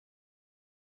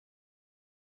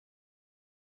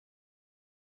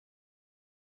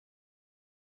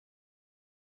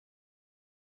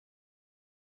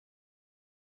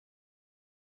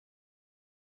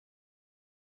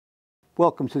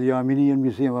Welcome to the Armenian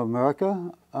Museum of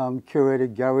America. I'm Curator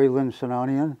Gary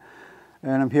Lind-Sinanian,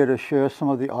 and I'm here to share some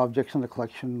of the objects in the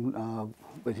collection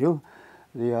with you.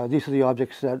 These are the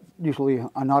objects that usually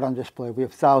are not on display. We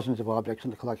have thousands of objects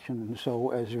in the collection, and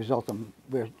so as a result,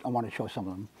 I want to show some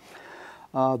of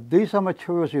them. These are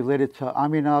materials related to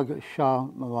Armenag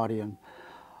Shahmuradian.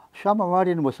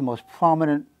 Shahmuradian was the most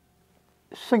prominent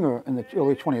singer in the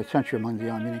early 20th century among the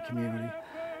Armenian community.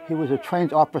 He was a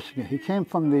trained opera singer. He came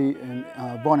from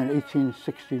born in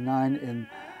 1869 in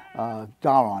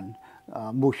Daran,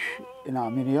 Mush in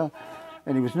Armenia,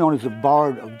 and he was known as the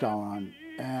Bard of Daran.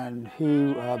 And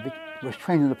he was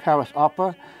trained in the Paris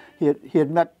Opera. He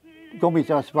had met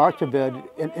Gomidas Vartabed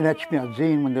in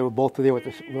Echmiadzin when they were both there with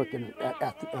the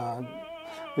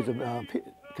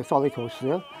Catholicos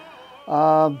there.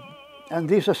 And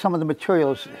these are some of the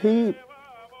materials. He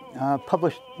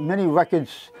published many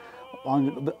records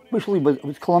usually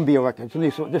with Columbia Records, and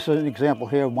this is an example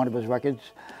here of one of his records,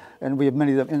 and we have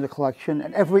many of them in the collection.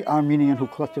 And every Armenian who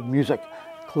collected music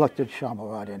collected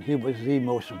Shahmuradian. He was the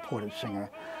most important singer,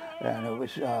 and it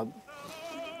was a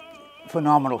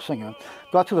phenomenal singer.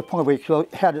 Got to the point where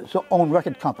he had his own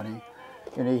record company,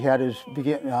 and he had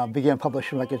began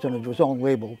publishing records under his own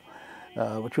label,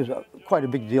 which was quite a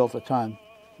big deal at the time.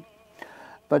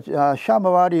 But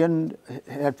Shahmuradian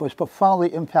was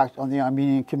profoundly impacted on the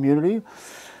Armenian community.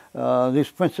 For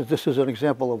instance, this is an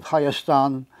example of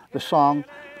Hayastan, the song.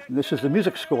 And this is the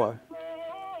music score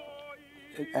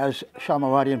as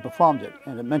Shahmuradian performed it.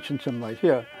 And it mentions him right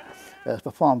here as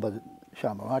performed by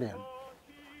Shahmuradian.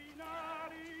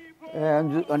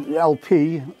 And an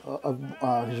LP of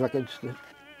his records, the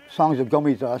songs of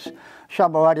Gomidas.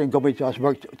 Shahmuradian and Gomidas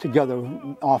worked together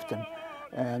often.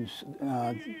 And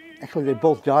actually, they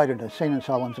both died in insane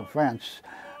asylums in France,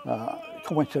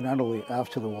 coincidentally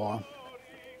after the war.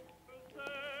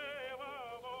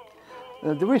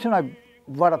 The reason I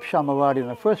brought up Shahmuradian in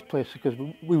the first place is because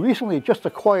we recently just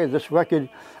acquired this record,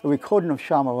 a recording of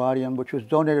Shahmuradian, which was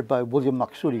donated by William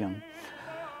Maksudian.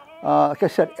 Like I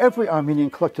said, every Armenian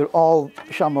collected all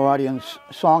Shahmuradian's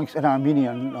songs in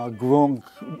Armenian, Grung,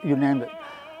 you name it.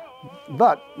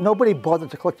 But nobody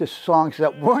bothered to collect the songs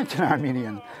that weren't in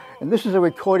Armenian. And this is a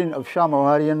recording of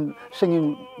Shahmuradian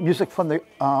singing music from the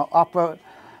opera,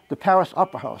 the Paris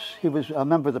Opera House. He was a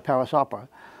member of the Paris Opera,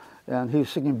 and he's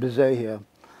singing Bizet here.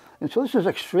 And so this is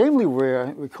extremely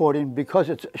rare recording because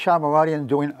it's Shahmuradian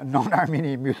doing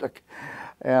non-Armenian music.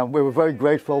 And we were very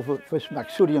grateful for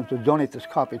Maksudian to donate this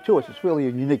copy to us. It's really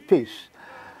a unique piece.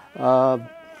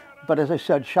 But as I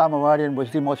said, Shahmuradian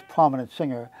was the most prominent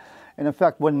singer. And in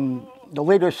fact, when the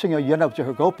later singer Yenev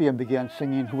Hagopian began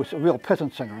singing, who was a real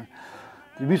peasant singer,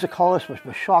 the musicologists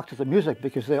were shocked at the music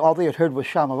because all they had heard was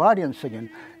Shahmuradian singing.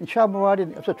 And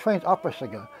Shahmuradian was a trained opera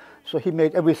singer, so he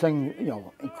made everything,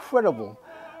 incredible.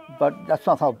 But that's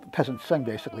not how peasants sing,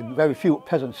 basically. Very few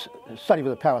peasants study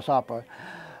with the Paris Opera.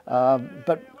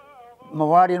 But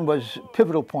Muradian was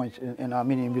pivotal points in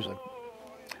Armenian music.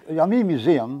 The Armenian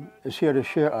Museum is here to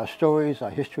share our stories, our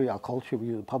history, our culture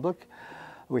with the public.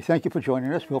 We thank you for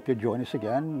joining us. We hope you'll join us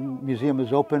again. The museum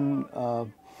is open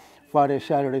Friday,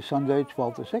 Saturday, Sunday,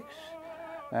 12 to 6.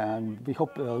 And we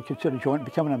hope you'll consider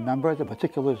becoming a member. The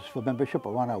particulars for membership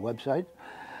are on our website.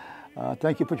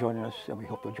 Thank you for joining us, and we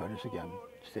hope you'll join us again.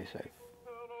 Stay safe.